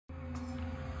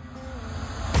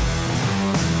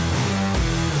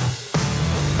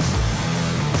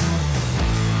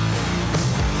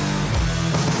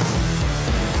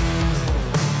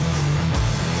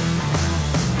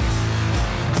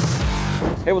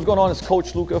Hey, what's going on? It's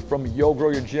Coach Luca from Yo Grow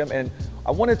Your Gym, and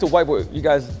I wanted to whiteboard. You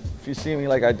guys, if you see me,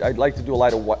 like I'd like to do a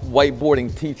lot of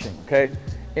whiteboarding teaching, okay?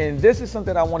 And this is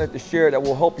something I wanted to share that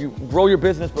will help you grow your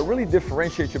business, but really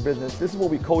differentiate your business. This is what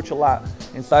we coach a lot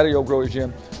inside of Yo Grow Your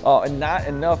Gym, and not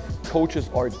enough coaches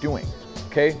are doing,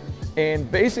 okay?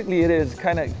 And basically it is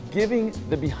kind of giving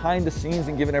the behind the scenes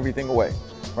and giving everything away,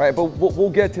 right? But we'll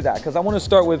get to that, because I want to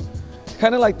start with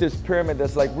kind of like this pyramid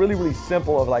that's like really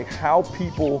simple of like how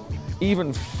people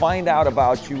even find out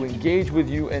about you, engage with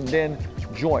you, and then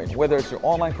join, whether it's your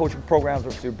online coaching programs or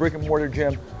it's your brick and mortar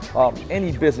gym,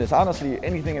 any business, honestly,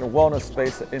 anything in a wellness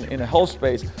space, in a health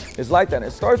space is like that. And it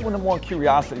starts with the more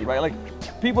curiosity, right? Like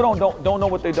people don't know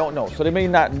what they don't know, so they may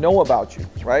not know about you,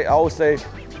 right? I always say,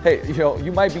 hey,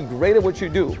 you might be great at what you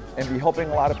do and be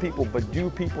helping a lot of people, but do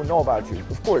people know about you?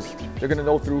 Of course, they're gonna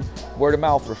know through word of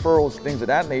mouth, referrals, things of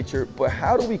that nature, but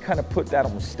how do we kind of put that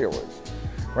on steroids?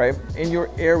 Right? In your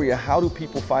area, how do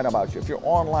people find out about you? If you're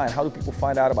online, how do people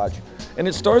find out about you? And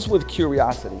it starts with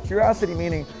curiosity. Curiosity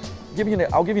meaning,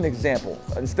 I'll give you an example.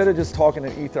 Instead of just talking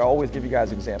in ether, I always give you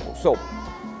guys examples. So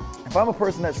if I'm a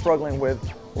person that's struggling with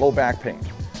low back pain,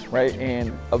 right?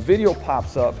 And a video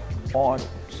pops up on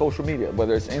social media,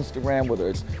 whether it's Instagram, whether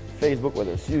it's Facebook,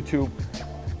 whether it's YouTube,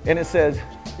 and it says,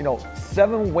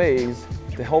 7 ways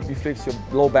to help you fix your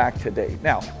low back today.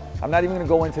 Now, I'm not even gonna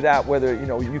go into that, whether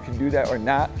you can do that or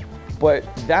not, but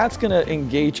that's gonna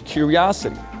engage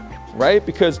curiosity, right?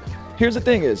 Because here's the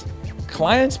thing is,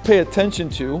 clients pay attention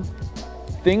to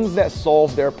things that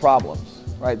solve their problems,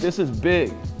 right? This is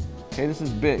big, okay, this is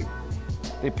big.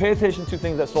 They pay attention to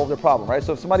things that solve their problem, right?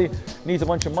 So if somebody needs a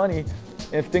bunch of money,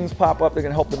 if things pop up, they're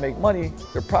gonna help them make money,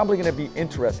 they're probably gonna be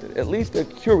interested. At least they're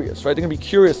curious, right? They're gonna be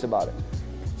curious about it.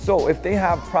 So if they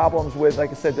have problems with,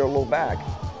 like I said, their low back,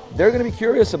 they're gonna be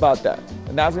curious about that,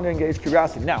 and that's gonna engage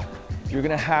curiosity. Now, you're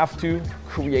gonna have to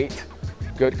create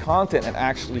good content and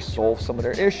actually solve some of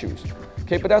their issues.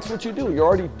 Okay, but that's what you do. You're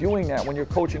already doing that when you're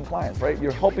coaching clients, right?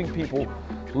 You're helping people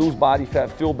lose body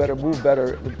fat, feel better, move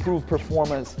better, improve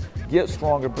performance, get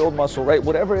stronger, build muscle, right?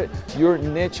 Whatever your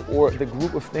niche or the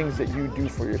group of things that you do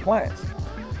for your clients.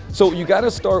 So you gotta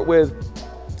start with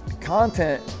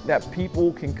content that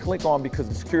people can click on because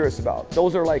it's curious about.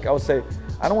 Those are like, I would say,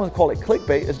 I don't want to call it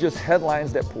clickbait, it's just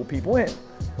headlines that pull people in,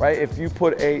 right? If you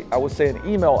put I would say an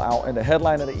email out and the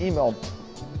headline of the email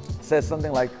says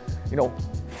something like,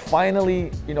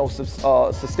 finally,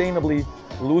 sustainably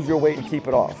lose your weight and keep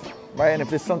it off, right? And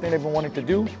if it's something they've been wanting to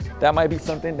do, that might be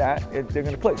something that they're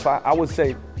gonna click. So I would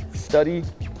say study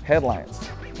headlines,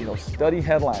 study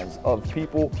headlines of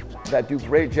people that do a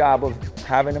great job of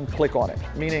having them click on it.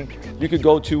 Meaning you could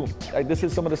go to, this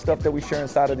is some of the stuff that we share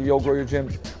inside of the Yo Grow Your Gym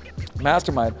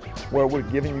Mastermind, where we're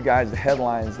giving you guys the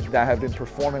headlines that have been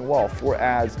performing well for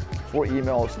ads, for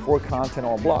emails, for content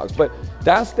on blogs. But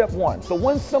that's step one. So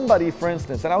when somebody, for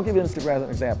instance, and I'll give you Instagram as an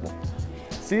example,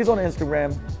 sees on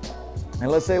Instagram, and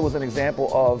let's say it was an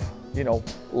example of,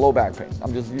 low back pain.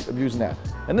 I'm just using that.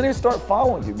 And then they start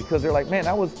following you because they're like, man,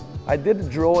 I did the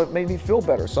drill, it made me feel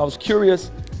better. So I was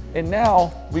curious. And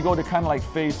now we go to kind of like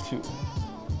phase 2.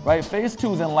 Right, phase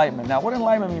 2 is enlightenment. Now, what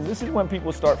enlightenment means, this is when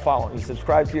people start following. You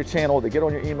subscribe to your channel, they get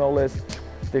on your email list,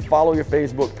 they follow your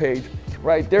Facebook page,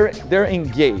 right? They're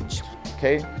engaged,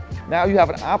 okay? Now you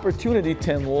have an opportunity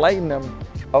to enlighten them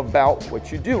about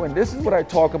what you do. And this is what I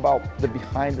talk about, the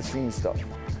behind the scenes stuff.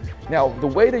 Now, the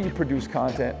way that you produce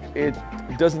content, it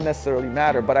doesn't necessarily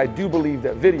matter, but I do believe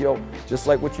that video, just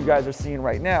like what you guys are seeing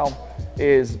right now,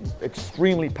 is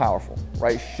extremely powerful,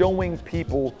 right? Showing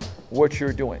people what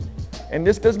you're doing. And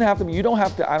this doesn't have to be, you don't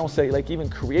have to, I don't say like even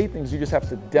create things, you just have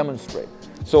to demonstrate.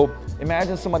 So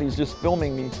imagine somebody's just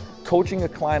filming me coaching a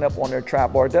client up on their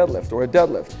trap bar deadlift or a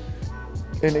deadlift.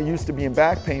 And they used to be in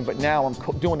back pain, but now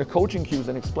I'm doing the coaching cues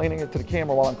and explaining it to the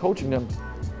camera while I'm coaching them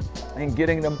and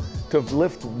getting them to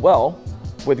lift well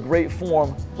with great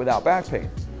form without back pain.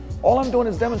 All I'm doing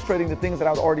is demonstrating the things that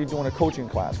I was already doing in a coaching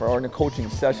class or in a coaching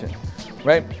session,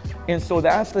 right? And so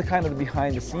that's the kind of the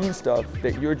behind the scenes stuff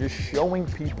that you're just showing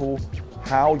people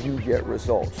how you get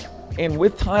results. And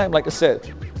with time, like I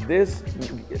said, this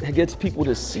gets people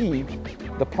to see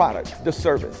the product, the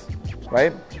service,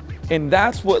 right? And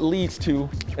that's what leads to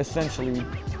essentially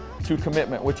to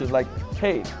commitment, which is like,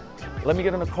 hey, let me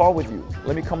get on a call with you.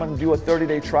 Let me come and do a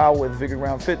 30-day trial with Vigor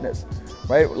Ground Fitness,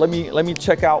 right? Let me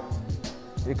check out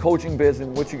the coaching biz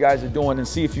and what you guys are doing and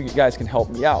see if you guys can help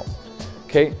me out,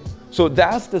 okay? So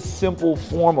that's the simple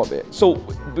form of it. So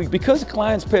because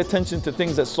clients pay attention to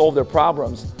things that solve their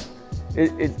problems,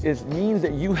 it means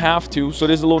that you have to, so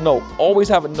there's a little note, always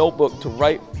have a notebook to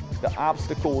write the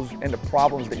obstacles and the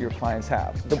problems that your clients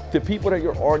have. The people that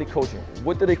you're already coaching,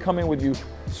 what do they come in with you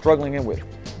struggling in with?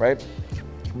 right?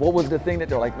 What was the thing that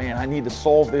they're like, man, I need to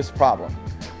solve this problem,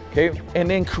 okay? And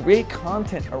then create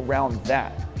content around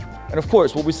that. And of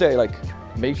course, what we say, like,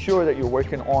 make sure that you're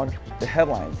working on the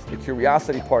headlines, the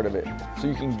curiosity part of it, so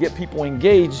you can get people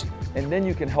engaged, and then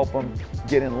you can help them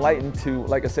get enlightened to,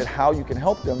 like I said, how you can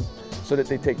help them so that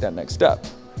they take that next step.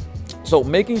 So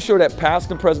making sure that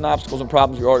past and present obstacles and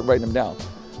problems, you're already writing them down.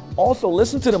 Also,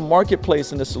 listen to the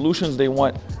marketplace and the solutions they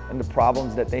want and the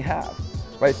problems that they have,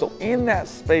 right? So in that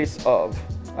space of,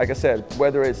 like I said,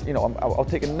 whether it's, you know, I'll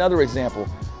take another example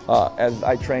as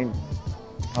I train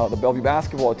the Bellevue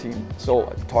basketball team. So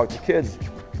I talk to kids,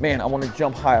 man, I want to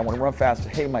jump high, I want to run faster.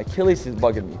 Hey, my Achilles is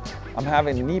bugging me. I'm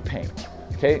having knee pain.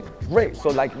 Okay, great. So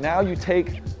like now you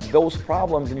take those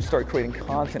problems and you start creating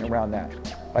content around that.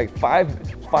 Like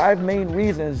five main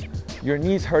reasons your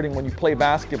knee's hurting when you play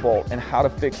basketball and how to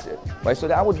fix it, right? So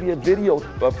that would be a video,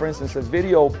 for instance, a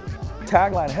video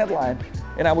tagline, headline,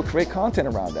 and I would create content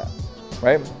around that,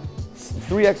 right?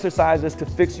 3 exercises to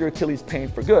fix your Achilles pain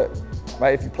for good,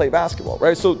 right? If you play basketball,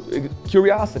 right? So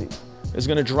curiosity is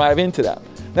gonna drive into that.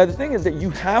 Now the thing is that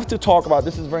you have to talk about,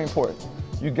 this is very important,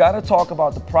 you gotta talk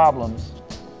about the problems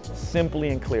simply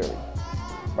and clearly,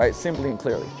 right? Simply and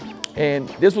clearly. And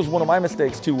this was one of my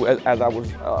mistakes too, as I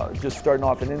was just starting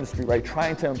off in the industry, right?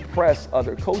 Trying to impress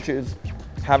other coaches,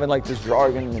 having like this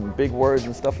jargon and big words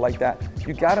and stuff like that.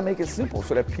 You gotta make it simple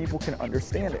so that people can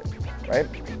understand it, right?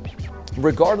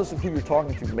 Regardless of who you're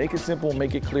talking to, make it simple,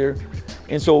 make it clear.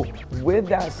 And so with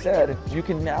that said, you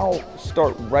can now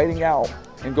start writing out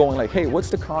and going like, hey, what's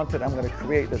the content I'm gonna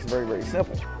create that's very, very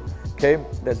simple? Okay,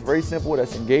 that's very simple,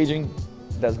 that's engaging,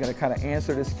 that's gonna kind of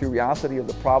answer this curiosity of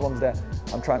the problems that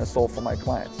I'm trying to solve for my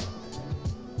clients.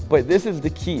 But this is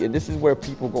the key, and this is where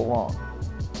people go wrong.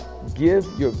 Give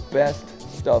your best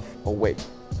stuff away.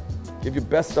 Give your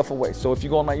best stuff away. So if you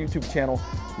go on my YouTube channel,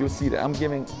 you'll see that I'm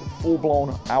giving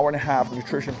full-blown hour-and-a-half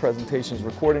nutrition presentations,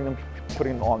 recording them,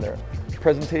 putting them on there.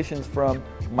 Presentations from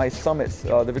my summits,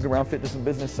 the Victory Round Fitness and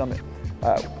Business Summit,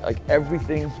 like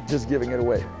everything, just giving it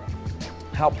away.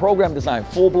 How program design,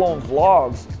 full-blown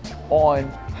vlogs on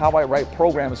how I write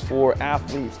programs for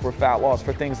athletes, for fat loss,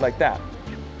 for things like that,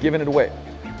 giving it away.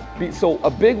 So a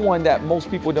big one that most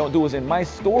people don't do is in my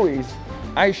stories,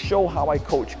 I show how I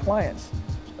coach clients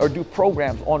or do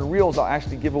programs. On Reels, I'll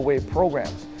actually give away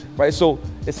programs, right? So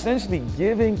essentially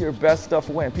giving your best stuff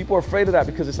away. And people are afraid of that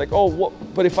because it's like, oh, what?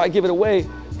 But if I give it away,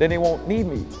 then they won't need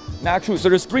me. Not true. So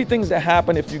there's 3 things that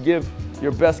happen if you give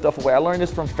your best stuff away. I learned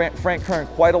this from Frank Kern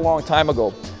quite a long time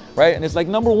ago, right? And it's like,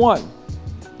 number 1,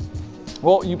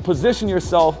 well, you position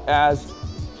yourself as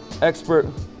expert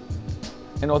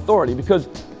and authority because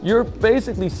you're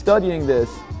basically studying this,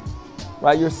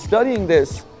 right? You're studying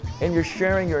this and you're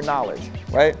sharing your knowledge,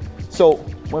 right? So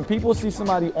when people see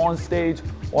somebody on stage,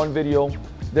 on video,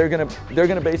 they're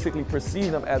gonna basically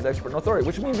perceive them as expert and authority,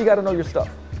 which means you gotta know your stuff,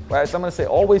 right? So I'm gonna say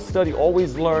always study,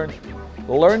 always learn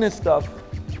this stuff,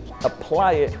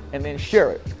 apply it, and then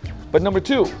share it. But number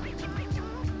 2,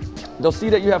 they'll see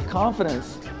that you have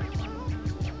confidence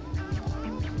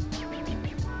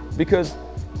because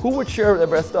who would share their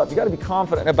best stuff? You gotta be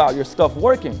confident about your stuff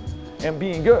working and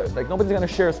being good. Like nobody's gonna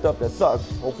share stuff that sucks,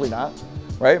 hopefully not,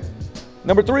 right?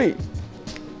 Number 3,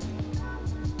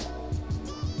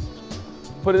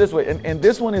 put it this way, and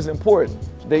this one is important.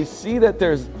 They see that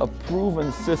there's a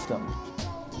proven system,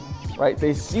 right?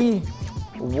 They see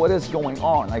what is going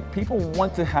on. Like people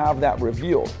want to have that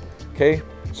revealed, okay?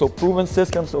 So proven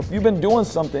system, so if you've been doing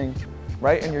something,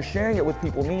 right, and you're sharing it with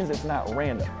people, means it's not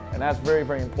random. And that's very,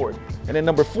 very important. And then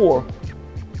number 4,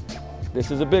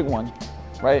 this is a big one,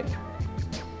 right?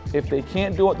 If they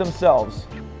can't do it themselves,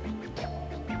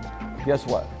 guess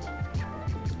what?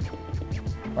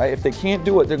 Right? If they can't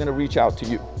do it, they're gonna reach out to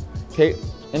you, okay?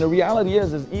 And the reality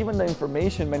is even the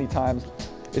information many times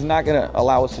is not gonna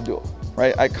allow us to do it,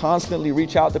 right? I constantly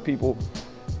reach out to people,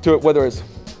 whether it's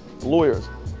lawyers,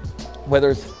 whether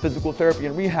it's physical therapy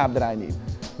and rehab that I need,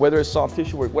 whether it's soft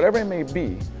tissue work, whatever it may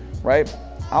be, right?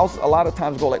 I'll a lot of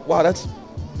times go like, wow, that's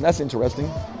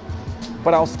interesting,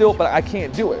 but I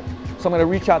can't do it. So I'm gonna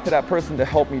reach out to that person to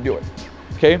help me do it,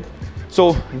 okay?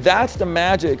 So that's the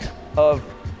magic of,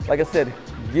 like I said,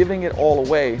 giving it all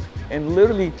away. And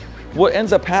literally what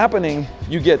ends up happening,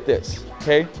 you get this,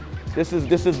 okay? This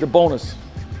is the bonus,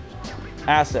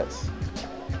 assets.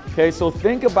 Okay, so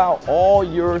think about all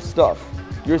your stuff,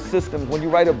 your systems, when you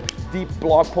write a deep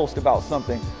blog post about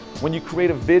something, when you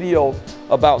create a video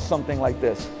about something like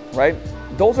this, right?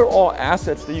 Those are all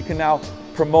assets that you can now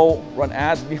promote, run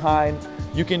ads behind.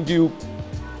 You can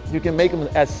make them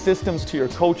as systems to your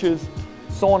coaches,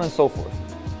 so on and so forth,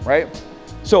 right?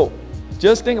 So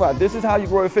just think about it. This is how you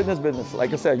grow a fitness business.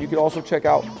 Like I said, you could also check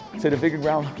out, say, the Victor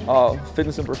Ground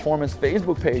Fitness and Performance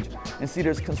Facebook page and see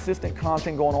there's consistent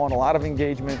content going on, a lot of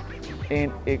engagement,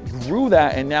 and it grew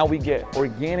that, and now we get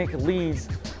organic leads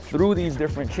through these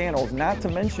different channels. Not to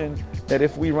mention that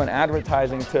if we run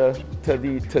advertising to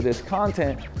this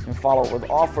content and follow it with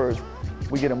offers,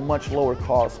 we get a much lower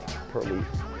cost per lead,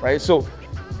 right? So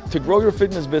to grow your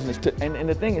fitness business, and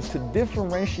the thing is to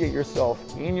differentiate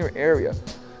yourself in your area,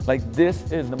 like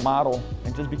this is the model,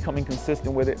 and just becoming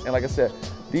consistent with it. And like I said,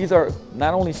 these are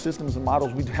not only systems and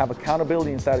models, we have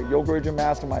accountability inside of Yo Grow Your Gym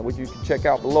Mastermind, which you can check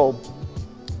out below,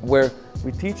 where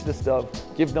we teach this stuff,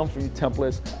 give them for you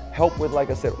templates, help with, like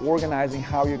I said, organizing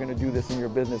how you're gonna do this in your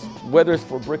business. Whether it's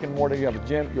for brick and mortar, you have a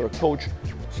gym, you're a coach,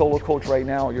 solo coach right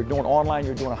now, you're doing online,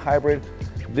 you're doing a hybrid,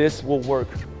 this will work,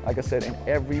 like I said, in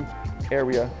every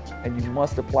area, and you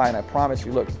must apply. And I promise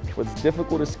you, look, what's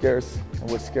difficult is scarce, and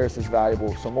what's scarce is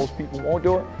valuable. So most people won't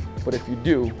do it, but if you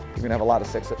do, you're gonna have a lot of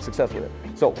success with it.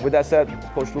 So with that said,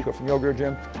 Coach Luca from Yo Grow Your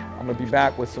Gym. I'm gonna be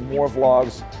back with some more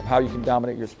vlogs of how you can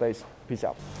dominate your space. Peace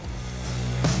out.